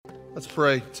Let's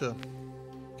pray to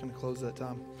kind of close that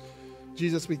time.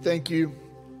 Jesus, we thank you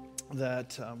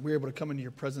that we're able to come into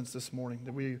your presence this morning,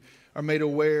 that we are made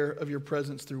aware of your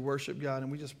presence through worship, God,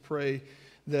 and we just pray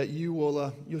that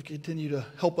you'll continue to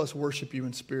help us worship you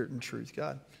in spirit and truth,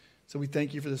 God. So we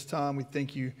thank you for this time. We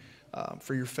thank you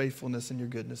for your faithfulness and your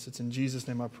goodness. It's in Jesus'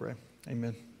 name I pray.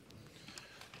 Amen.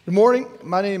 Good morning.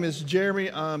 My name is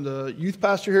Jeremy. I'm the youth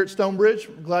pastor here at Stonebridge.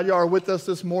 I'm glad you are with us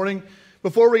this morning.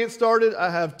 Before we get started,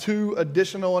 I have two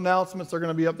additional announcements. They're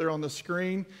going to be up there on the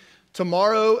screen.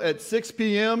 Tomorrow at 6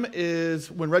 p.m.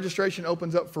 is when registration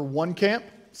opens up for One Camp.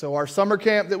 So our summer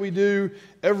camp that we do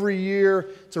every year,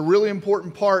 it's a really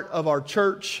important part of our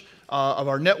church, of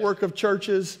our network of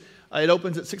churches. It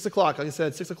opens at 6 o'clock. Like I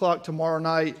said, 6 o'clock tomorrow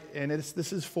night. And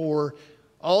this is for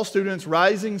all students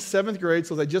rising 7th grade.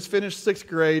 So they just finished 6th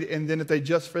grade. And then if they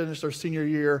just finished their senior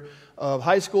year of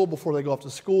high school before they go off to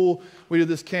school, we do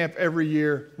this camp every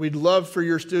year. We'd love for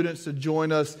your students to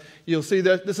join us. You'll see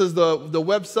that this is the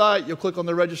website. You'll click on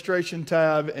the registration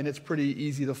tab, and it's pretty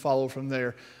easy to follow from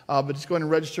there. But just go ahead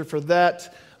and register for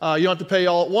that. You don't have to pay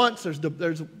all at once. You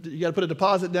got to put a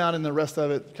deposit down, and the rest of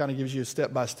it kind of gives you a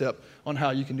step-by-step on how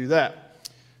you can do that.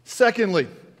 Secondly,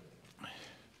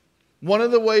 one of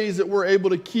the ways that we're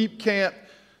able to keep camp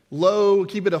low,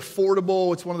 keep it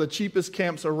affordable, it's one of the cheapest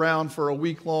camps around for a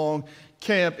week-long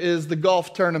camp, is the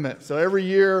golf tournament. So every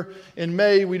year in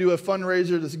May, we do a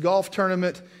fundraiser, this golf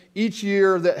tournament. Each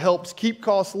year that helps keep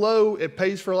costs low. It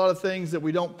pays for a lot of things that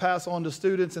we don't pass on to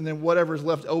students, and then whatever's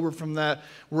left over from that,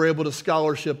 we're able to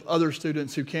scholarship other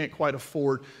students who can't quite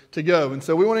afford to go. And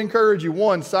so we want to encourage you,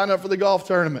 one, sign up for the golf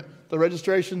tournament. The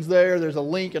registration's there. There's a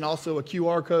link and also a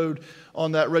QR code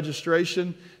on that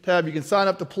registration tab. You can sign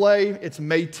up to play. It's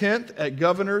May 10th at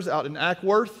Governor's out in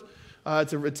Ackworth.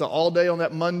 It's an all day on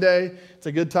that Monday. It's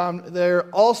a good time there.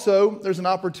 Also, there's an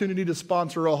opportunity to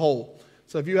sponsor a hole.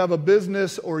 So if you have a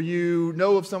business or you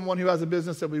know of someone who has a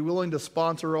business that would be willing to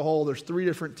sponsor a hole, there's 3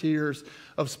 different tiers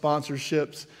of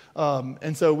sponsorships.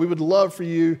 And so we would love for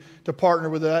you to partner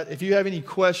with that. If you have any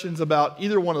questions about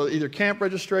either camp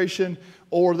registration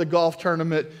or the golf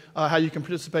tournament, how you can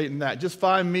participate in that, just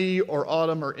find me or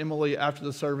Autumn or Emily after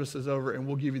the service is over, and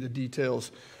we'll give you the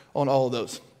details on all of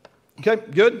those. Okay,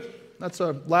 good? That's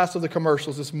the last of the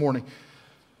commercials this morning.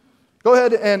 Go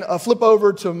ahead and flip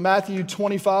over to Matthew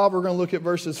 25. We're going to look at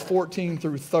verses 14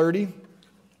 through 30.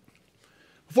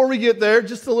 Before we get there,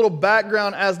 just a little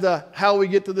background as to how we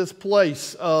get to this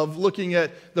place of looking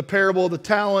at the parable of the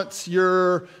talents.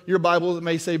 Your Bible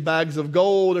may say bags of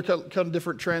gold. There are kind of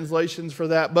different translations for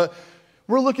that. But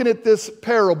we're looking at this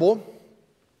parable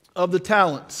of the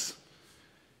talents.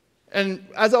 And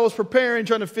as I was preparing,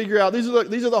 trying to figure out, these are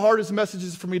the hardest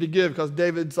messages for me to give, because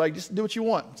David's like, just do what you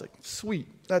want. It's like, sweet,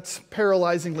 that's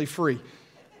paralyzingly free.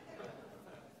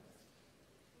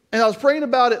 And I was praying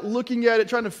about it, looking at it,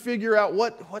 trying to figure out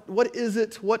what is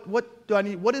it, what do I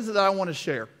need, what is it that I want to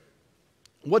share?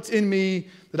 What's in me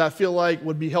that I feel like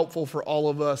would be helpful for all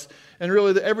of us? And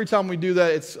really, every time we do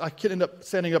that, I can end up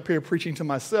standing up here preaching to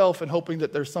myself and hoping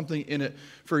that there's something in it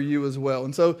for you as well.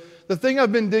 And so the thing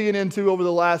I've been digging into over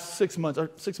the last 6 months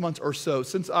or so,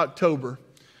 since October,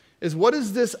 is what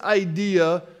is this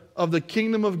idea of the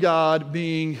kingdom of God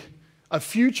being a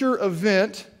future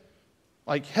event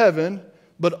like heaven,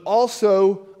 but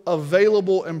also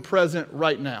available and present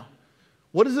right now?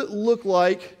 What does it look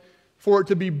like for it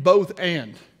to be both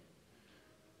and?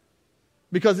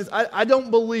 Because I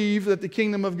don't believe that the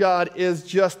kingdom of God is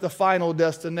just the final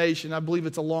destination. I believe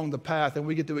it's along the path, and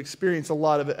we get to experience a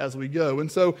lot of it as we go.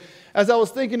 And so as I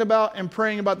was thinking about and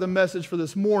praying about the message for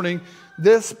this morning,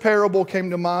 this parable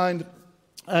came to mind.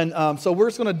 And so we're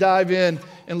just going to dive in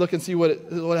and look and see what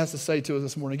it has to say to us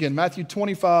this morning. Again, Matthew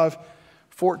 25,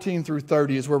 14 through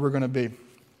 30 is where we're going to be.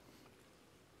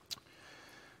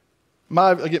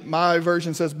 My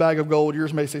version says bag of gold.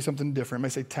 Yours may say something different. It may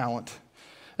say talent.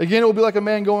 Again, it will be like a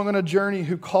man going on a journey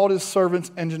who called his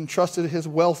servants and entrusted his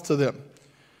wealth to them.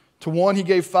 To one he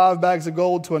gave 5 bags of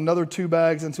gold, to another 2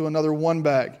 bags, and to another 1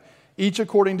 bag, each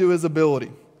according to his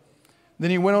ability. Then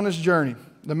he went on his journey.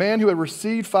 The man who had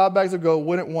received 5 bags of gold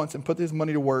went at once and put his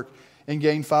money to work and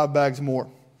gained 5 bags more.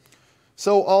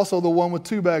 So also the one with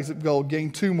 2 bags of gold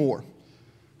gained 2 more.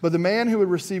 But the man who had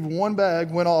received 1 bag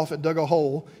went off and dug a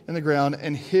hole in the ground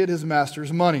and hid his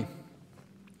master's money.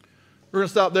 We're going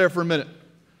to stop there for a minute.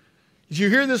 As you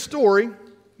hear this story,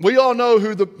 we all know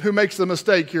who makes the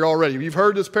mistake here already. You've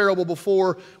heard this parable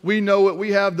before. We know it.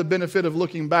 We have the benefit of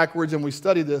looking backwards, and we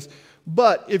study this.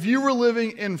 But if you were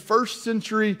living in first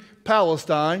century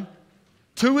Palestine,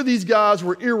 2 of these guys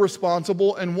were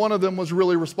irresponsible, and one of them was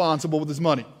really responsible with his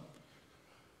money.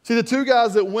 See, the two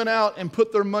guys that went out and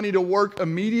put their money to work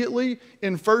immediately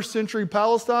in first century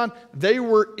Palestine, they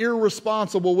were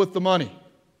irresponsible with the money.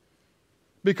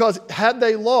 Because had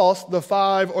they lost the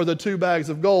 5 or the 2 bags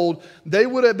of gold, they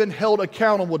would have been held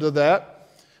accountable to that.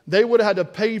 They would have had to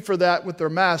pay for that with their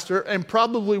master and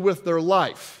probably with their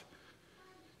life.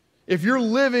 If you're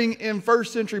living in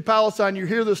first century Palestine, you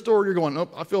hear the story, you're going, oh,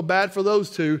 I feel bad for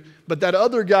those two. But that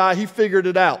other guy, he figured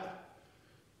it out.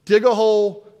 Dig a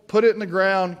hole, put it in the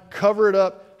ground, cover it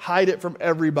up, hide it from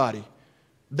everybody.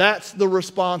 That's the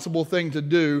responsible thing to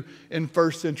do in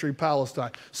first century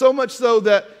Palestine. So much so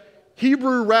that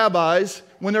Hebrew rabbis,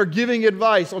 when they're giving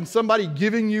advice on somebody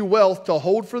giving you wealth to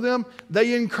hold for them,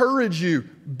 they encourage you,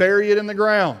 bury it in the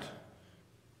ground.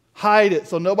 Hide it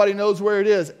so nobody knows where it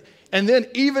is. And then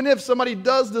even if somebody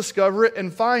does discover it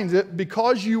and finds it,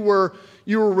 because you were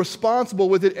responsible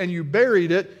with it and you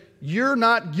buried it, you're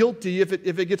not guilty if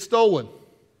it gets stolen.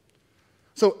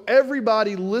 So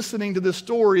everybody listening to this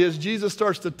story as Jesus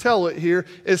starts to tell it here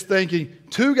is thinking,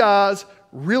 2 guys,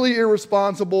 really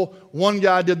irresponsible, 1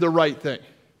 guy did the right thing.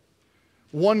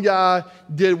 1 guy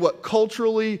did what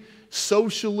culturally,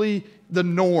 socially, the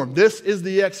norm. This is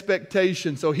the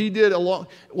expectation. So he did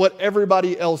what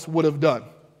everybody else would have done.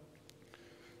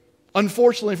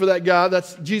 Unfortunately for that guy,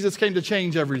 Jesus came to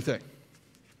change everything.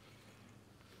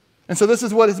 And so this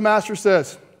is what his master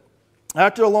says.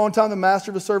 After a long time, the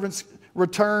master of the servants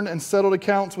returned and settled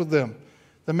accounts with them.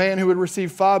 The man who had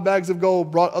received 5 bags of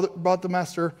gold brought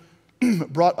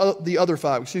the other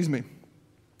 5.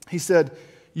 He said,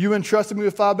 you entrusted me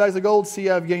with 5 bags of gold. See,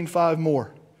 I have gained 5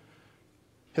 more.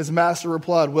 His master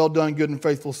replied, well done, good and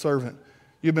faithful servant.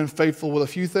 You've been faithful with a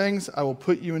few things. I will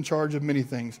put you in charge of many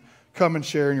things. Come and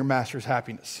share in your master's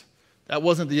happiness. That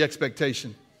wasn't the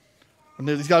expectation. And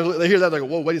these guys, they hear that, they go,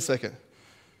 whoa, wait a second.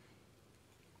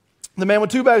 The man with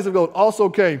 2 bags of gold also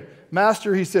came.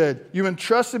 Master, he said, you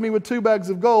entrusted me with 2 bags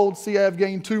of gold. See, I have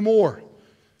gained 2 more.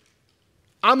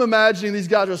 I'm imagining these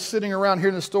guys are sitting around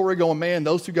hearing the story going, man,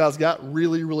 those 2 guys got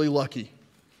really, really lucky.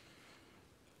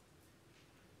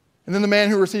 And then the man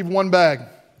who received 1 bag,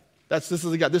 this is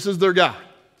the guy. This is their guy,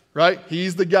 right?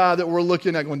 He's the guy that we're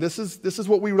looking at going, this is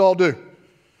what we would all do.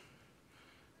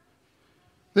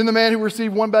 Then the man who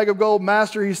received 1 bag of gold,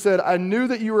 Master, he said, I knew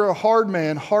that you were a hard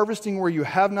man, harvesting where you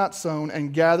have not sown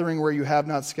and gathering where you have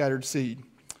not scattered seed.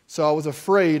 So I was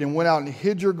afraid and went out and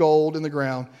hid your gold in the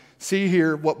ground. See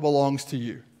here what belongs to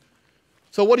you.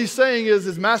 So what he's saying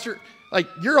is Master, like,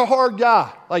 you're a hard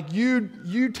guy. Like,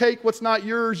 you take what's not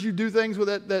yours. You do things with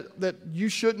it that you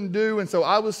shouldn't do. And so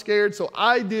I was scared. So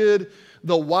I did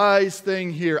the wise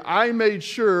thing here. I made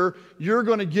sure you're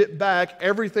going to get back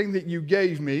everything that you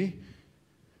gave me.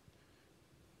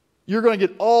 You're going to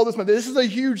get all this money. This is a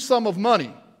huge sum of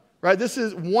money, right? This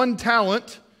is 1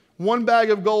 talent. 1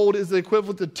 bag of gold is the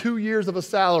equivalent to 2 years of a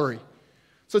salary.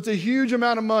 So it's a huge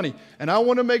amount of money. And I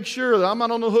want to make sure that I'm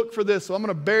not on the hook for this. So I'm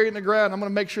going to bury it in the ground. I'm going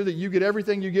to make sure that you get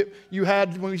everything you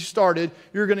had when we started.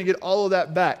 You're going to get all of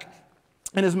that back.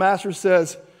 And his master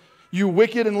says, you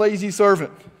wicked and lazy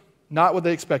servant. Not what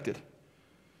they expected.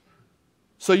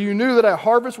 So you knew that I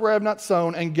harvest where I have not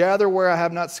sown and gather where I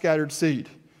have not scattered seed.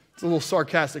 It's a little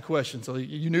sarcastic question. So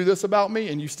you knew this about me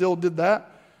and you still did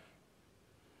that?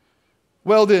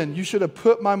 Well then, you should have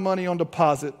put my money on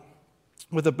deposit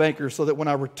with a banker so that when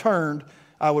I returned,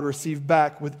 I would receive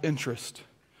back with interest.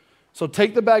 So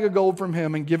take the bag of gold from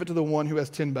him and give it to the one who has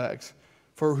 10 bags.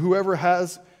 For whoever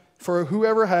has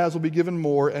will be given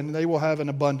more, and they will have an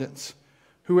abundance.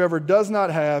 Whoever does not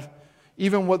have,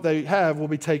 even what they have will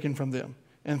be taken from them.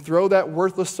 And throw that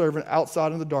worthless servant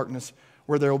outside in the darkness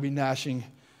where there will be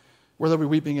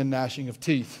weeping and gnashing of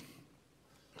teeth.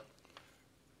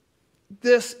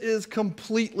 This is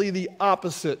completely the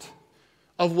opposite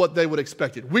of what they would have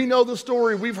expected. We know the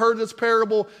story. We've heard this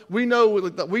parable. We know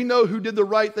who did the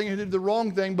right thing and who did the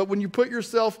wrong thing. But when you put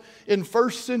yourself in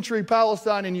first century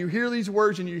Palestine and you hear these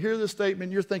words and you hear this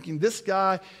statement, you're thinking, this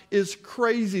guy is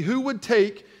crazy. Who would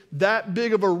take that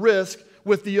big of a risk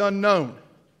with the unknown?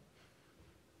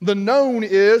 The known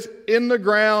is in the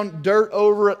ground, dirt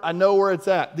over it. I know where it's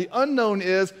at. The unknown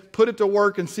is put it to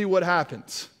work and see what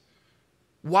happens.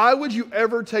 Why would you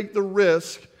ever take the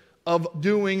risk of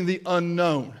doing the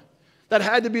unknown? That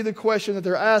had to be the question that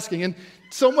they're asking. And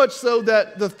so much so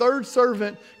that the third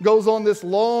servant goes on this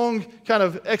long kind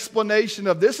of explanation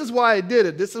of, this is why I did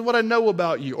it. This is what I know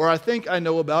about you, or I think I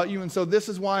know about you, and so this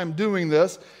is why I'm doing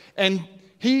this. And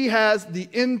he has the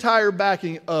entire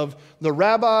backing of the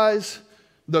rabbis,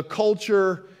 the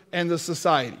culture, and the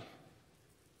society.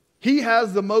 He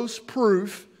has the most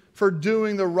proof for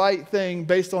doing the right thing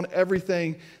based on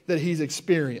everything that he's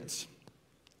experienced.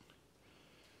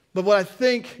 But what I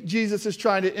think Jesus is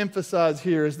trying to emphasize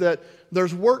here is that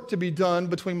there's work to be done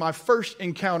between my first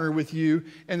encounter with you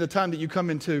and the time that you come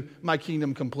into my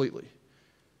kingdom completely.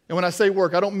 And when I say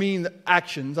work, I don't mean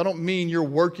actions. I don't mean you're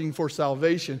working for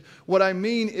salvation. What I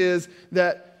mean is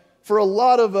that for a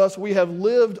lot of us, we have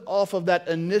lived off of that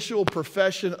initial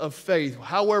profession of faith,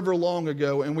 however long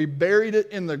ago, and we buried it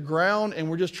in the ground, and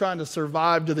we're just trying to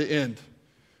survive to the end.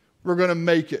 We're going to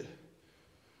make it.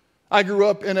 I grew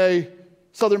up in a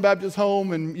Southern Baptist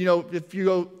home, and if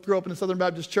you grew up in a Southern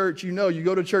Baptist church, you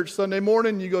go to church Sunday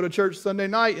morning, you go to church Sunday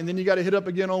night, and then you got to hit up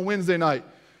again on Wednesday night.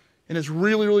 And it's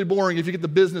really, really boring if you get the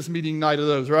business meeting night of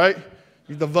those, right?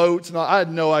 The votes, and all. I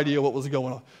had no idea what was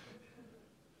going on.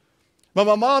 But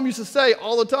my mom used to say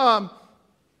all the time,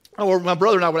 or my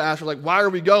brother and I would ask her, why are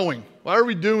we going? Why are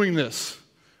we doing this?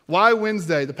 Why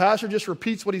Wednesday? The pastor just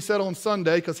repeats what he said on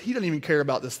Sunday because he doesn't even care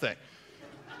about this thing.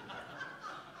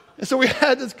 And so we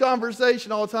had this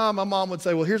conversation all the time. My mom would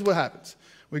say, well, here's what happens.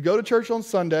 We go to church on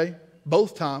Sunday,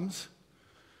 both times,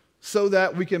 so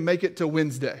that we can make it to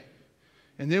Wednesday.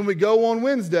 And then we go on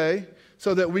Wednesday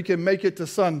so that we can make it to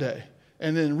Sunday.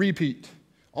 And then repeat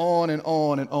on and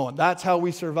on and on. That's how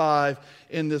we survive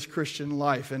in this Christian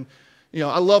life. And,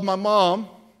 I love my mom,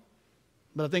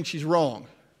 but I think she's wrong.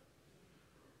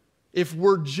 If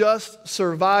we're just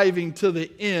surviving to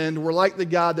the end, we're like the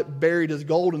guy that buried his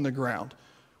gold in the ground.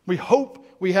 We hope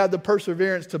we had the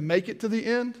perseverance to make it to the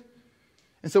end.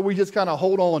 And so we just kind of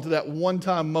hold on to that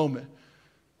one-time moment.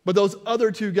 But those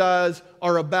other two guys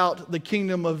are about the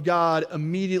kingdom of God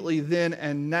immediately then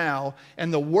and now.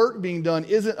 And the work being done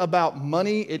isn't about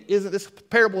money. This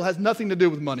parable has nothing to do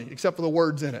with money except for the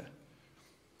words in it.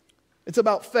 It's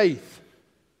about faith.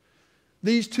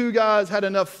 These two guys had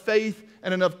enough faith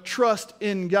and enough trust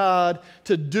in God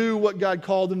to do what God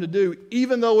called them to do,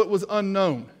 even though it was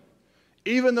unknown.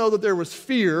 Even though that there was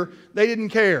fear, they didn't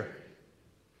care.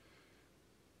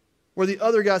 Where the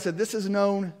other guy said, this is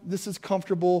known, this is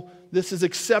comfortable, this is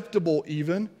acceptable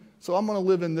even, so I'm going to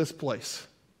live in this place.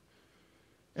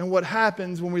 And what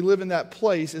happens when we live in that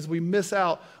place is we miss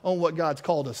out on what God's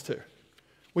called us to.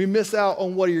 We miss out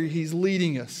on what He's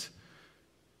leading us.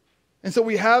 And so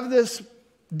we have this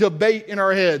debate in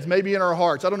our heads, maybe in our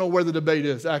hearts. I don't know where the debate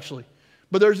is, actually.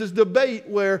 But there's this debate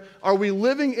where, are we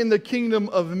living in the kingdom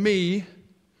of me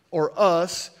or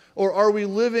us, or are we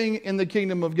living in the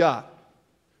kingdom of God?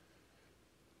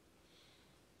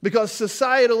 Because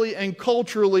societally and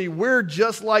culturally, we're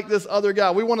just like this other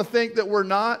guy. We want to think that we're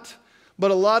not,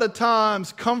 but a lot of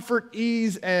times, comfort,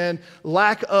 ease, and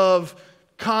lack of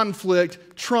conflict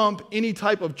trump any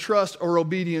type of trust or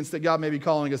obedience that God may be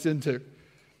calling us into.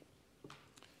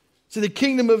 See, the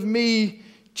kingdom of me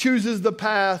chooses the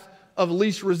path of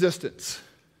least resistance.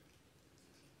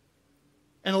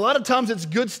 And a lot of times it's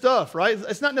good stuff, right?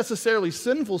 It's not necessarily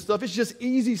sinful stuff. It's just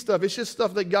easy stuff. It's just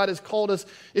stuff that God has called us.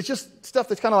 It's just stuff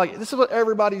that's kind of like, this is what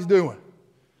everybody's doing.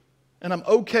 And I'm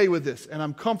okay with this, and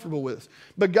I'm comfortable with this.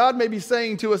 But God may be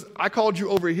saying to us, I called you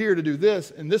over here to do this,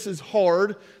 and this is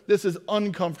hard, this is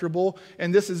uncomfortable,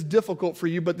 and this is difficult for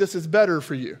you, but this is better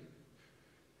for you.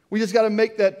 We just got to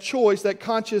make that choice, that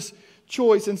conscious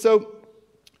choice. And so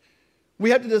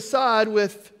we have to decide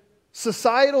with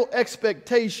societal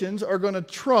expectations are going to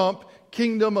trump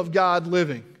kingdom of God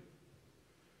living.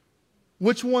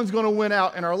 Which one's going to win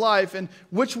out in our life, and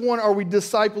which one are we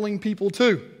discipling people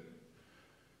to?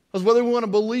 Because whether we want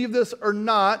to believe this or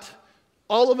not,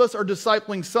 all of us are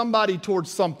discipling somebody towards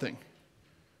something.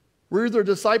 We're either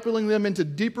discipling them into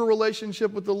deeper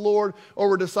relationship with the Lord, or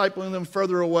we're discipling them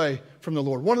further away from the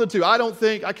Lord. One of the two. I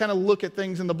kind of look at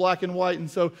things in the black and white, and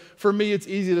so for me it's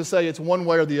easy to say it's one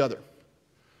way or the other.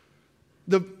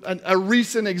 A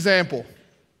recent example.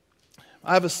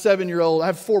 I have a 7-year-old. I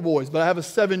have 4 boys, but I have a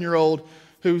 7-year-old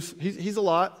he's a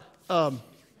lot. But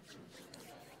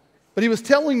he was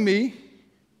telling me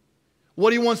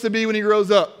what he wants to be when he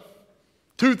grows up.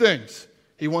 2 things.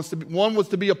 One was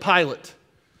to be a pilot.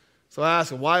 So I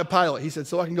asked him, why a pilot? He said,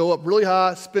 so I can go up really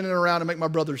high, spinning around and make my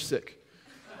brothers sick.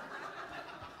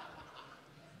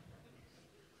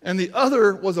 And the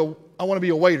other was I want to be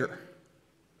a waiter.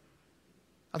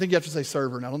 I think you have to say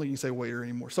server now. I don't think you can say waiter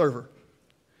anymore. Server.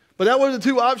 But that were the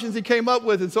 2 options he came up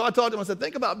with. And so I talked to him. I said,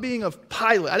 think about being a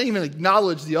pilot. I didn't even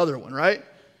acknowledge the other one, right?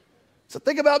 So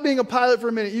think about being a pilot for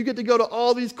a minute. You get to go to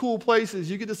all these cool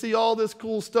places. You get to see all this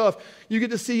cool stuff. You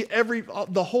get to see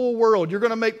the whole world. You're going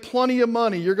to make plenty of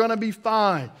money. You're going to be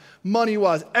fine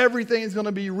money-wise. Everything is going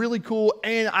to be really cool.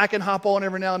 And I can hop on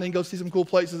every now and then and go see some cool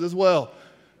places as well.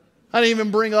 I didn't even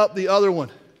bring up the other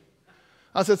one.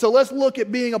 I said, so let's look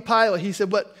at being a pilot. He said,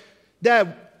 but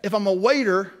Dad, if I'm a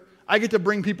waiter, I get to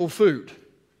bring people food.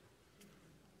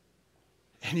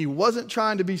 And he wasn't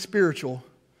trying to be spiritual,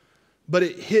 but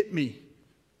it hit me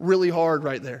really hard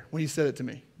right there when he said it to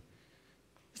me.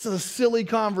 It's a silly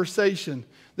conversation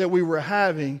that we were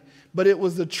having, but it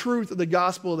was the truth of the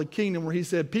gospel of the kingdom where he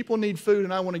said, people need food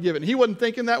and I want to give it. And he wasn't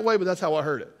thinking that way, but that's how I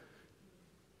heard it.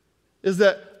 Is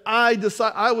that I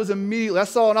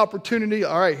saw an opportunity.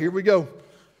 All right, here we go.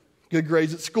 Good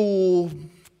grades at school,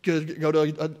 go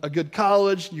to a good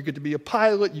college. You get to be a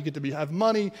pilot. You get to have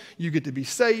money. You get to be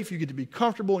safe. You get to be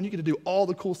comfortable, and you get to do all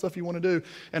the cool stuff you want to do.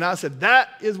 And I said, that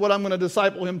is what I'm going to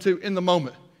disciple him to in the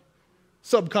moment,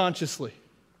 subconsciously.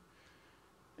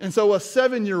 And so a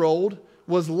 7-year-old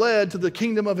was led to the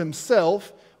kingdom of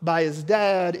himself by his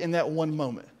dad in that one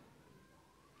moment.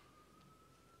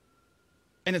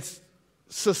 And it's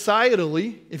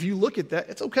societally, if you look at that,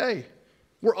 it's okay.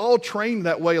 We're all trained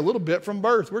that way a little bit from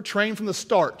birth. We're trained from the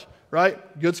start, right?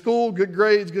 Good school, good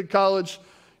grades, good college,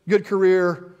 good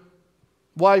career,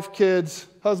 wife, kids,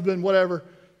 husband, whatever,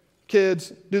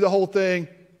 kids, do the whole thing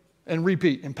and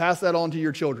repeat and pass that on to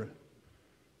your children.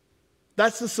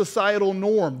 That's the societal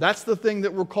norm. That's the thing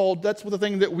that we're called, that's the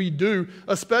thing that we do,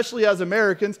 especially as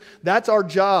Americans. That's our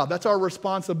job. That's our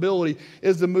responsibility,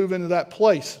 is to move into that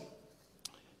place.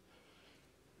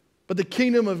 But the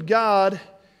kingdom of God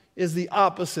is the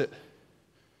opposite.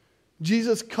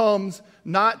 Jesus comes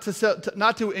not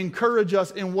to encourage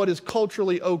us in what is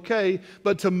culturally okay,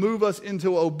 but to move us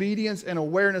into obedience and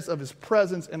awareness of his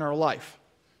presence in our life.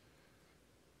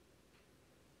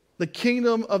 The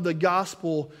kingdom of the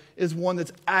gospel is one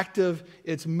that's active,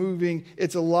 it's moving,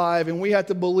 it's alive, and we have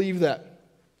to believe that.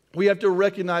 We have to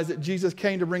recognize that Jesus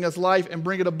came to bring us life and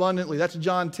bring it abundantly. That's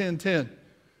John 10:10.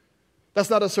 That's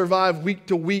not a survive week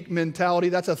to week mentality.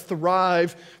 That's a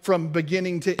thrive from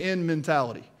beginning to end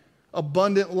mentality.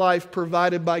 Abundant life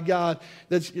provided by God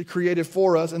that's created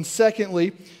for us. And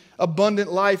secondly,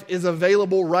 abundant life is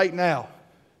available right now.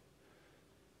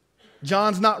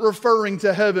 John's not referring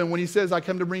to heaven when he says, I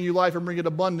come to bring you life and bring it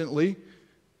abundantly.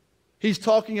 He's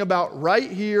talking about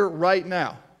right here, right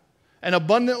now. An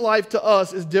abundant life to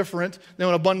us is different than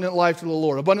an abundant life to the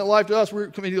Lord. Abundant life to us, we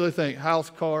immediately think house,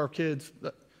 car, kids.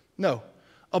 No.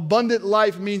 Abundant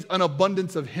life means an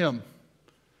abundance of him,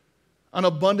 an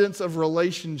abundance of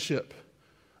relationship,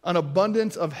 an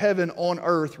abundance of heaven on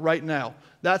earth right now.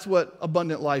 That's what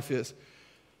abundant life is.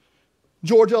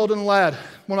 George Eldon Ladd,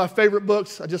 one of my favorite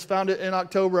books. I just found it in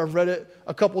October. I've read it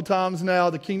a couple times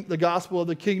now, The Gospel of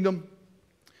the Kingdom.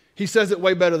 He says it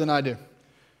way better than I do.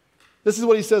 This is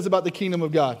what he says about the kingdom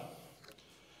of God.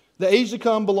 The age to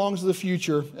come belongs to the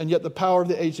future, and yet the power of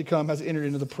the age to come has entered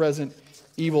into the present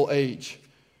evil age.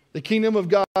 The kingdom of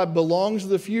God belongs to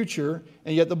the future,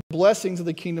 and yet the blessings of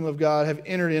the kingdom of God have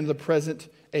entered into the present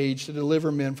age to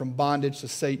deliver men from bondage to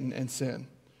Satan and sin.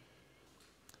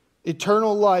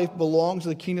 Eternal life belongs to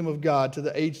the kingdom of God, to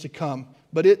the age to come,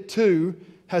 but it too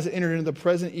has entered into the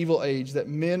present evil age that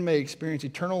men may experience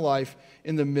eternal life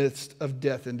in the midst of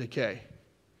death and decay.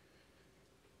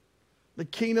 The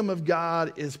kingdom of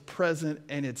God is present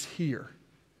and it's here.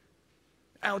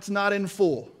 Now it's not in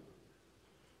full.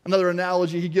 Another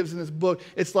analogy he gives in this book,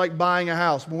 it's like buying a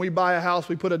house. When we buy a house,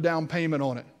 we put a down payment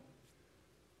on it.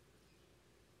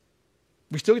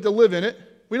 We still get to live in it.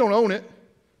 We don't own it,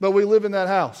 but we live in that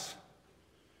house.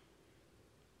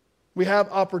 We have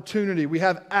opportunity. We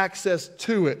have access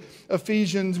to it.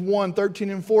 Ephesians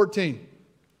 1:13 and 14.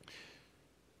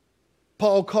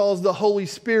 Paul calls the Holy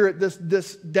Spirit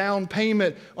this down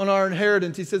payment on our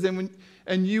inheritance. He says,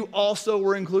 and you also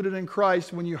were included in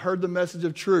Christ when you heard the message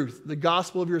of truth, the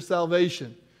gospel of your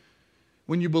salvation.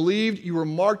 When you believed, you were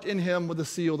marked in him with a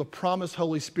seal, the promised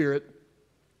Holy Spirit,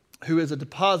 who is a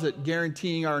deposit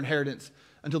guaranteeing our inheritance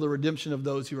until the redemption of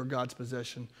those who are God's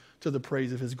possession, to the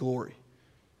praise of his glory.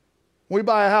 When we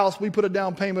buy a house, we put a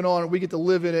down payment on it. We get to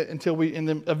live in it and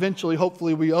then eventually,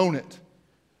 hopefully, we own it.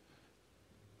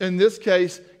 In this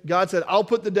case, God said, I'll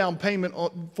put the down payment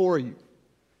on for you.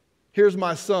 Here's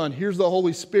my son. Here's the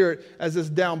Holy Spirit as this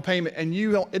down payment. And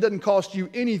it doesn't cost you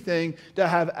anything to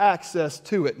have access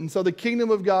to it. And so the kingdom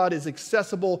of God is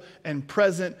accessible and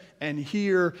present and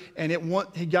here.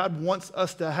 And God wants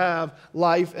us to have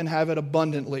life and have it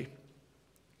abundantly.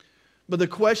 But the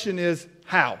question is,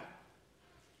 how?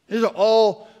 These are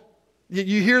all,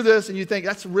 you hear this and you think,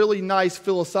 that's really nice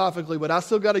philosophically, but I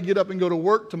still got to get up and go to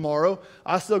work tomorrow.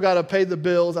 I still got to pay the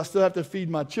bills. I still have to feed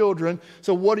my children.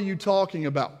 So what are you talking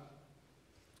about?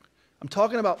 I'm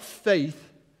talking about faith,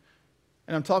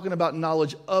 and I'm talking about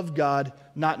knowledge of God,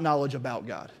 not knowledge about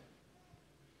God.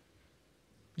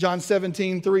 John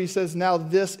 17:3 says, now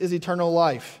this is eternal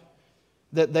life,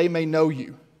 that they may know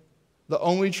you, the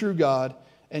only true God,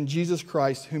 and Jesus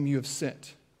Christ whom you have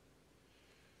sent.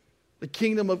 The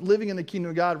kingdom of living in the kingdom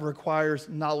of God requires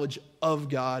knowledge of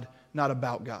God, not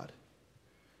about God.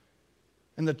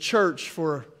 And the church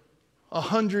for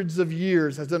hundreds of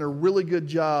years has done a really good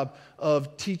job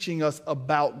of teaching us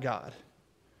about God,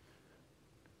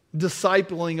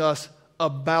 discipling us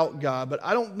about God. But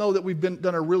I don't know that we've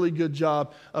done a really good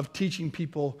job of teaching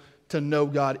people to know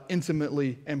God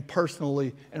intimately and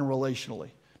personally and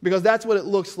relationally. Because that's what it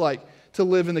looks like to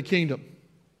live in the kingdom.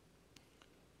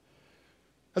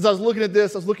 As I was looking at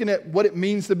this, I was looking at what it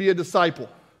means to be a disciple.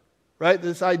 Right?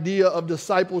 This idea of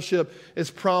discipleship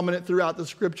is prominent throughout the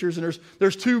scriptures, and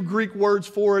there's two Greek words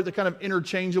for it. They're kind of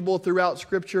interchangeable throughout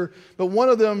scripture, but one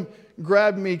of them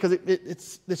grabbed me because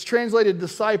it's translated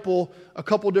disciple a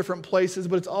couple different places,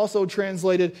 but it's also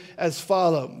translated as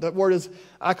follow. That word is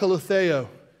akalatheo,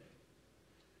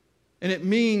 and it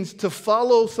means to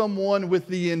follow someone with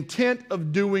the intent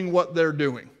of doing what they're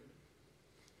doing.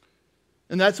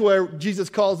 And that's where Jesus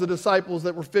calls the disciples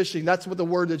that were fishing. That's what the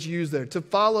word that's used there. To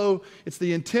follow, it's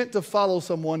the intent to follow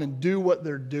someone and do what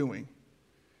they're doing.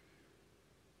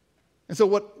 And so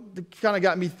what kind of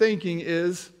got me thinking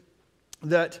is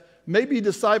that maybe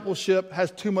discipleship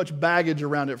has too much baggage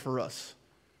around it for us.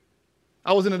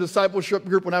 I was in a discipleship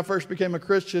group when I first became a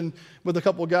Christian with a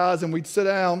couple of guys, and we'd sit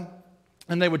down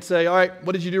and they would say, all right,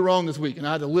 what did you do wrong this week? And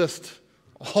I had to list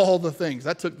all the things.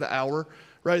 That took the hour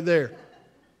right there.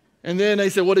 And then they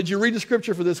said, well, did you read the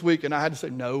scripture for this week? And I had to say,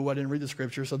 no, I didn't read the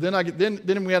scripture. So then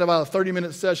we had about a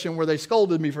 30-minute session where they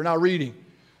scolded me for not reading.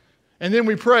 And then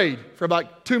we prayed for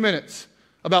about 2 minutes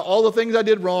about all the things I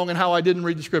did wrong and how I didn't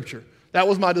read the scripture. That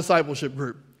was my discipleship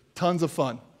group. Tons of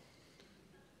fun.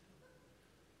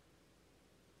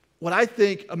 What I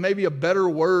think maybe a better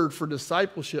word for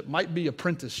discipleship might be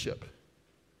apprenticeship.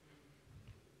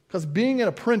 Because being an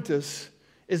apprentice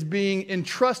is being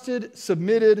entrusted,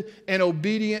 submitted, and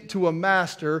obedient to a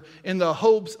master in the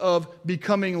hopes of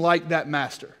becoming like that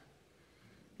master.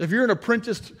 If you're an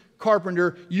apprentice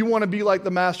carpenter, you want to be like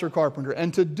the master carpenter.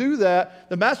 And to do that,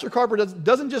 the master carpenter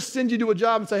doesn't just send you to a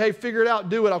job and say, hey, figure it out,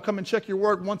 do it. I'll come and check your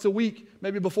work once a week,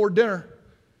 maybe before dinner.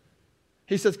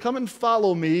 He says, come and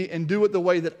follow me and do it the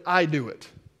way that I do it.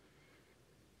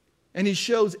 And he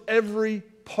shows every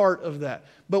part of that.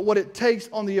 But what it takes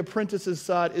on the apprentice's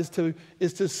side is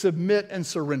to submit and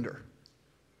surrender.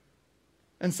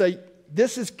 And say,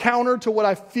 this is counter to what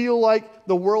I feel like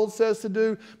the world says to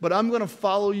do, but I'm going to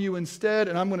follow you instead,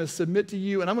 and I'm going to submit to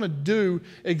you, and I'm going to do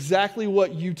exactly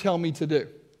what you tell me to do.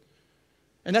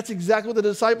 And that's exactly what the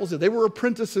disciples did. They were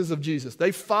apprentices of Jesus.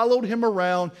 They followed him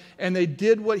around, and they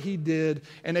did what he did,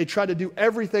 and they tried to do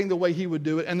everything the way he would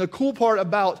do it. And the cool part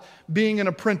about being an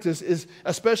apprentice is,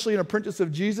 especially an apprentice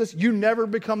of Jesus, you never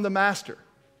become the master.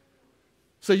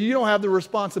 So you don't have the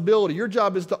responsibility. Your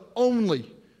job is to only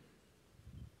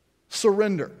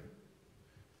surrender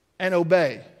and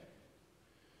obey.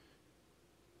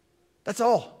 That's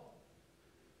all.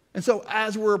 And so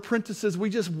as we're apprentices, we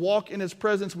just walk in his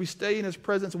presence, we stay in his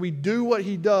presence, we do what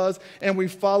he does, and we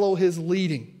follow his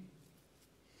leading.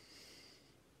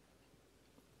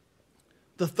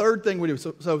 The third thing we do,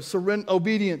 so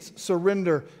obedience,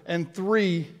 surrender, and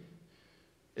 3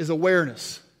 is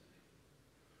awareness.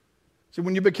 So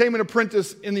when you became an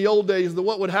apprentice in the old days,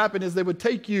 what would happen is they would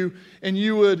take you and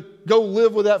you would go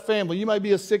live with that family. You might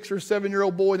be a 6 or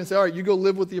 7-year-old boy and they say, all right, you go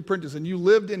live with the apprentice. And you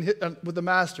lived with the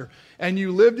master. And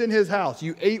you lived in his house.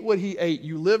 You ate what he ate.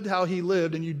 You lived how he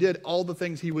lived. And you did all the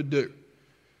things he would do.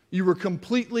 You were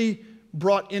completely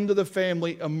brought into the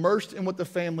family, immersed in what the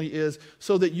family is,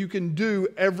 so that you can do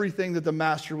everything that the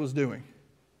master was doing.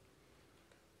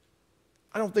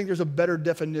 I don't think there's a better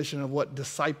definition of what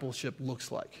discipleship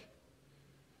looks like.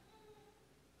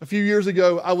 A few years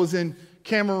ago, I was in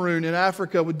Cameroon in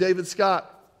Africa with David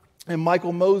Scott and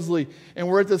Michael Mosley, and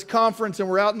we're at this conference, and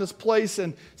we're out in this place,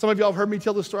 and some of y'all have heard me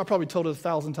tell this story. I probably told it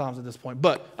 1,000 times at this point,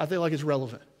 but I think like it's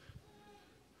relevant.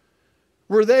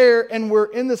 We're there, and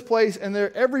we're in this place, and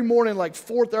there every morning, like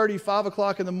 4:30, 5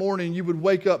 o'clock in the morning, you would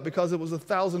wake up because it was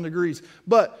 1,000 degrees,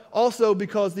 but also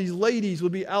because these ladies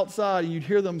would be outside, and you'd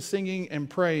hear them singing and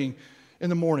praying in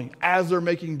the morning as they're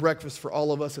making breakfast for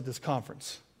all of us at this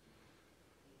conference.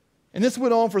 And this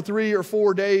went on for 3 or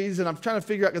 4 days, and I'm trying to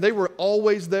figure out, because they were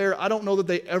always there. I don't know that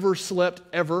they ever slept,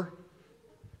 ever.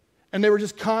 And they were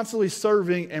just constantly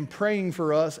serving and praying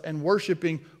for us and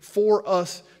worshiping for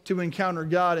us to encounter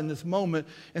God in this moment.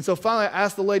 And so finally I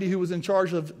asked the lady who was in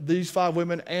charge of these 5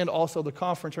 women and also the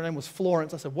conference, her name was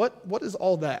Florence. I said, what is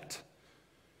all that?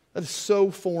 That is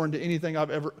so foreign to anything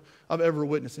I've ever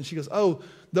witnessed. And she goes, oh,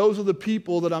 those are the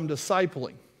people that I'm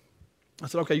discipling. I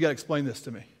said, okay, you got to explain this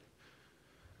to me.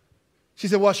 She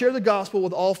said, well, I shared the gospel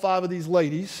with all 5 of these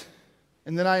ladies,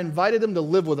 And then I invited them to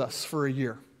live with us for a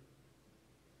year.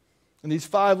 And these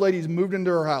 5 ladies moved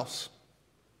into her house.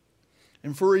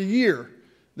 And for a year,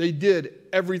 they did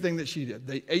everything that she did.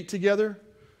 They ate together.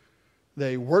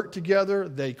 They worked together.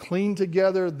 They cleaned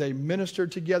together. They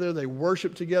ministered together. They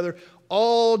worshiped together.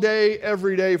 All day,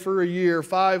 every day for a year,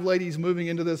 5 ladies moving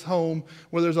into this home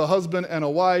where there's a husband and a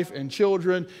wife and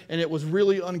children. And it was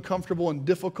really uncomfortable and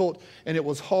difficult. And it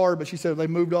was hard. But she said they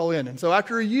moved all in. And so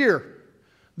after a year,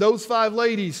 those 5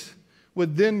 ladies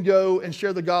would then go and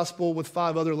share the gospel with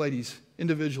 5 other ladies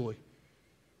individually.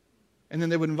 And then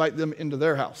they would invite them into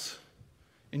their house.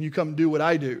 And you come do what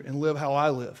I do and live how I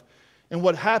live. And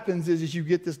what happens is you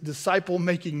get this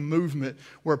disciple-making movement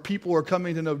where people are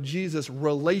coming to know Jesus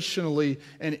relationally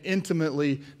and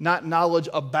intimately, not knowledge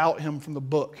about him from the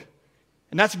book.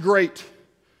 And that's great.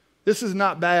 This is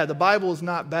not bad. The Bible is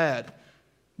not bad.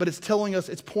 But it's telling us,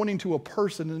 it's pointing to a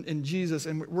person in Jesus,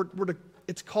 and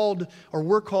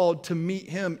we're called to meet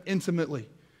him intimately.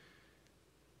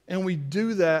 And we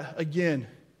do that, again,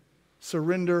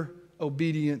 surrender,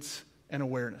 obedience, and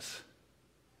awareness.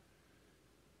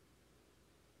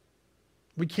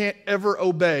 We can't ever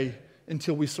obey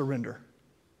until we surrender,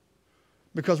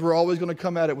 because we're always going to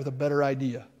come at it with a better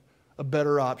idea, a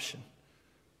better option.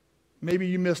 Maybe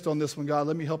you missed on this one, God.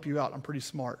 Let me help you out. I'm pretty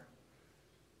smart.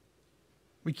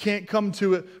 We can't come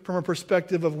to it from a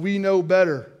perspective of we know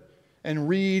better and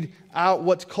read out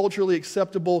what's culturally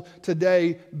acceptable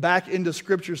today back into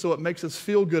Scripture so it makes us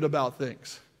feel good about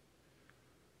things.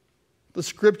 The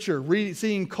Scripture,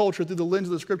 seeing culture through the lens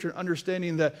of the Scripture and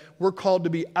understanding that we're called to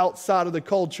be outside of the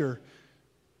culture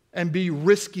and be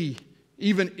risky,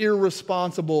 even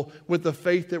irresponsible with the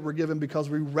faith that we're given because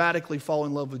we radically fall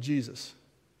in love with Jesus.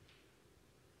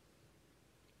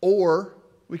 Or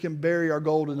we can bury our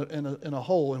gold in a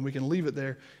hole and we can leave it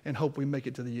there and hope we make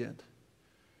it to the end.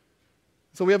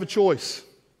 So we have a choice.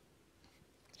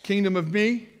 Kingdom of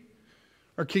me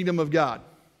or kingdom of God.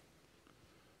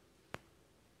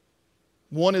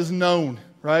 One is known,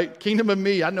 right? Kingdom of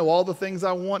me, I know all the things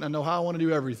I want. I know how I want to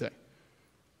do everything.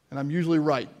 And I'm usually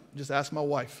right. Just ask my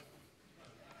wife.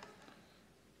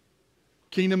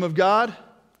 Kingdom of God,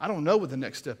 I don't know what the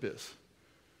next step is.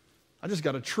 I just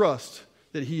got to trust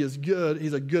that he is good.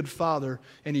 He's a good father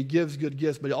and he gives good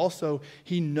gifts, but also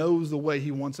he knows the way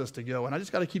he wants us to go. And I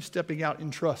just got to keep stepping out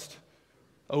in trust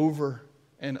over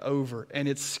and over. And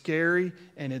it's scary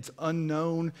and it's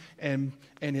unknown and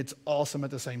it's awesome at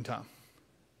the same time.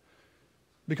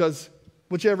 Because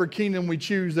whichever kingdom we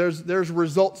choose, there's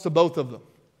results to both of them.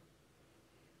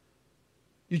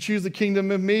 You choose the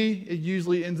kingdom of me, it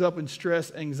usually ends up in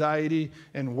stress, anxiety,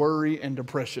 and worry and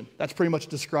depression. That's pretty much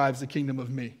describes the kingdom of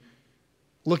me.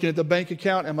 Looking at the bank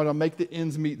account, am I going to make the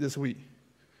ends meet this week?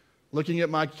 Looking at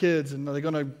my kids, and are they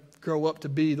going to grow up to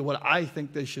be what I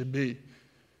think they should be?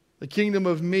 The kingdom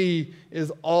of me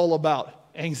is all about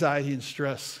anxiety and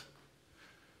stress.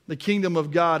 The kingdom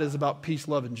of God is about peace,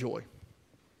 love, and joy.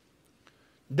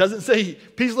 It doesn't say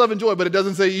peace, love, and joy, but it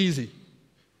doesn't say easy.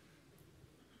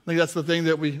 I think that's the thing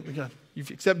that we got. You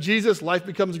accept Jesus, life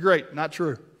becomes great. Not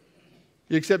true.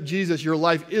 You accept Jesus, your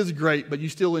life is great, but you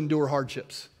still endure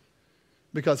hardships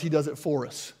because he does it for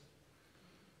us.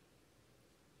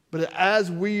 But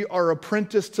as we are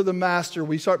apprenticed to the master,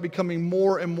 we start becoming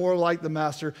more and more like the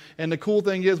master. And the cool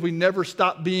thing is we never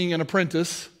stop being an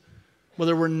apprentice.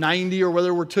 Whether we're 90 or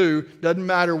whether we're 2, doesn't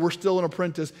matter, we're still an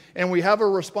apprentice. And we have a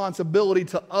responsibility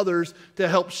to others to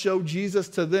help show Jesus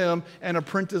to them and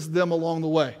apprentice them along the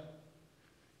way.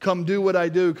 Come do what I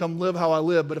do, come live how I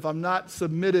live. But if I'm not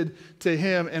submitted to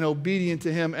him and obedient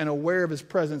to him and aware of his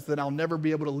presence, then I'll never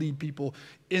be able to lead people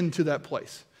into that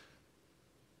place.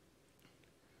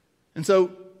 And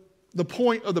so the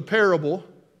point of the parable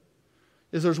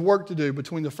is there's work to do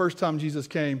between the first time Jesus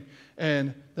came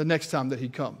and the next time that he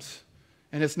comes.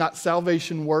 And it's not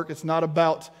salvation work. It's not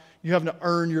about you having to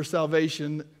earn your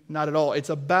salvation. Not at all. It's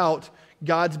about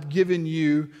God's given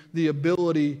you the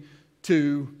ability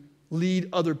to lead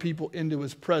other people into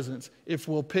his presence if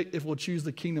we'll choose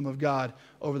the kingdom of God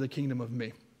over the kingdom of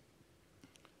me.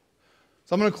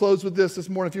 So I'm going to close with this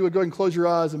morning. If you would go ahead and close your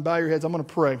eyes and bow your heads, I'm going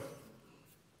to pray.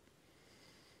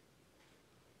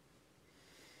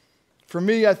 For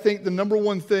me, I think the number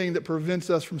one thing that prevents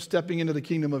us from stepping into the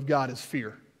kingdom of God is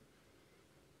fear.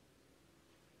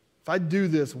 If I do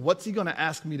this, what's he going to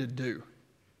ask me to do?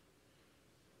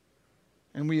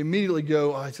 And we immediately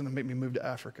go, oh, it's going to make me move to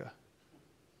Africa.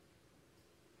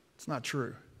 It's not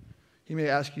true. He may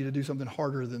ask you to do something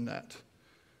harder than that.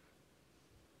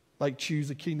 Like choose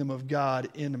the kingdom of God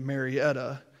in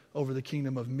Marietta over the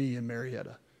kingdom of me in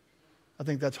Marietta. I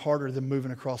think that's harder than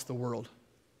moving across the world.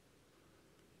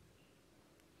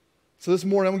 So this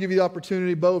morning, I'm going to give you the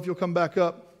opportunity, Bo, if you'll come back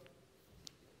up.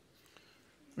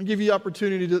 I'm going to give you the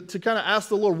opportunity to kind of ask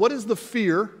the Lord, what is the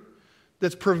fear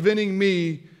that's preventing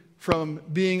me from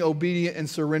being obedient and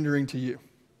surrendering to you?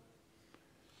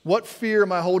 What fear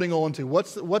am I holding on to?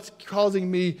 What's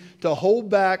causing me to hold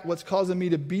back? What's causing me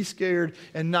to be scared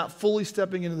and not fully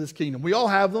stepping into this kingdom? We all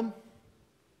have them.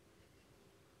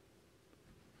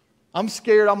 I'm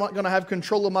scared I'm not going to have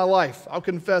control of my life. I'll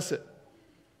confess it.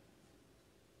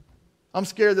 I'm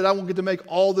scared that I won't get to make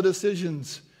all the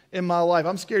decisions in my life.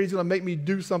 I'm scared he's going to make me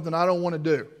do something I don't want to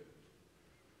do.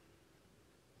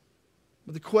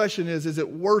 But the question is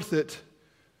it worth it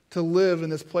to live in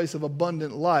this place of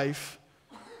abundant life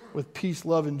with peace,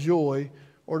 love, and joy,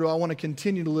 or do I want to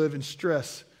continue to live in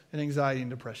stress and anxiety and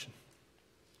depression?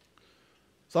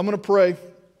 So I'm going to pray.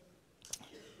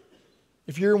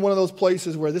 If you're in one of those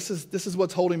places where this is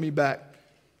what's holding me back,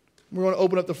 we're going to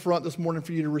open up the front this morning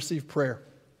for you to receive prayer.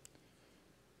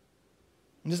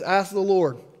 And just ask the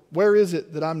Lord, where is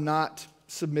it that I'm not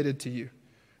submitted to you?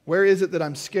 Where is it that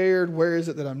I'm scared? Where is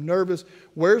it that I'm nervous?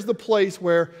 Where's the place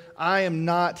where I am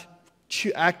not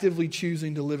actively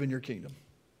choosing to live in your kingdom?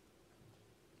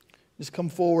 Just come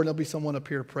forward, and there'll be someone up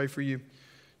here to pray for you.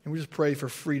 And we just pray for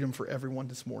freedom for everyone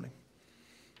this morning.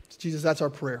 So Jesus, that's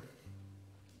our prayer.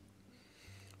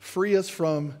 Free us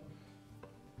from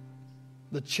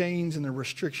the chains and the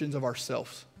restrictions of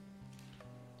ourselves.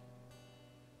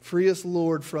 Free us,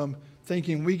 Lord, from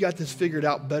thinking we got this figured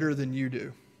out better than you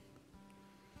do.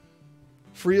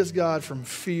 Free us, God, from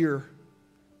fear,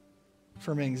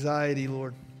 from anxiety,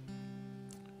 Lord.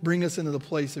 Bring us into the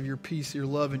place of your peace, your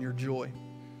love, and your joy.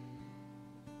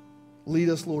 Lead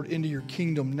us, Lord, into your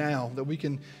kingdom now, that we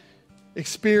can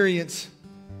experience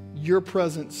your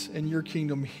presence and your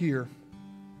kingdom here.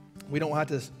 We don't have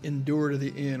to endure to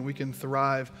the end. We can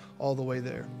thrive all the way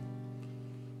there.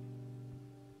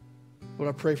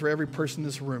 Lord, I pray for every person in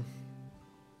this room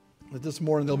that this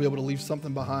morning they'll be able to leave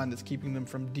something behind that's keeping them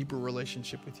from deeper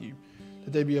relationship with you,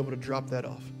 that they be able to drop that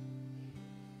off.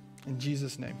 In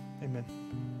Jesus' name, amen.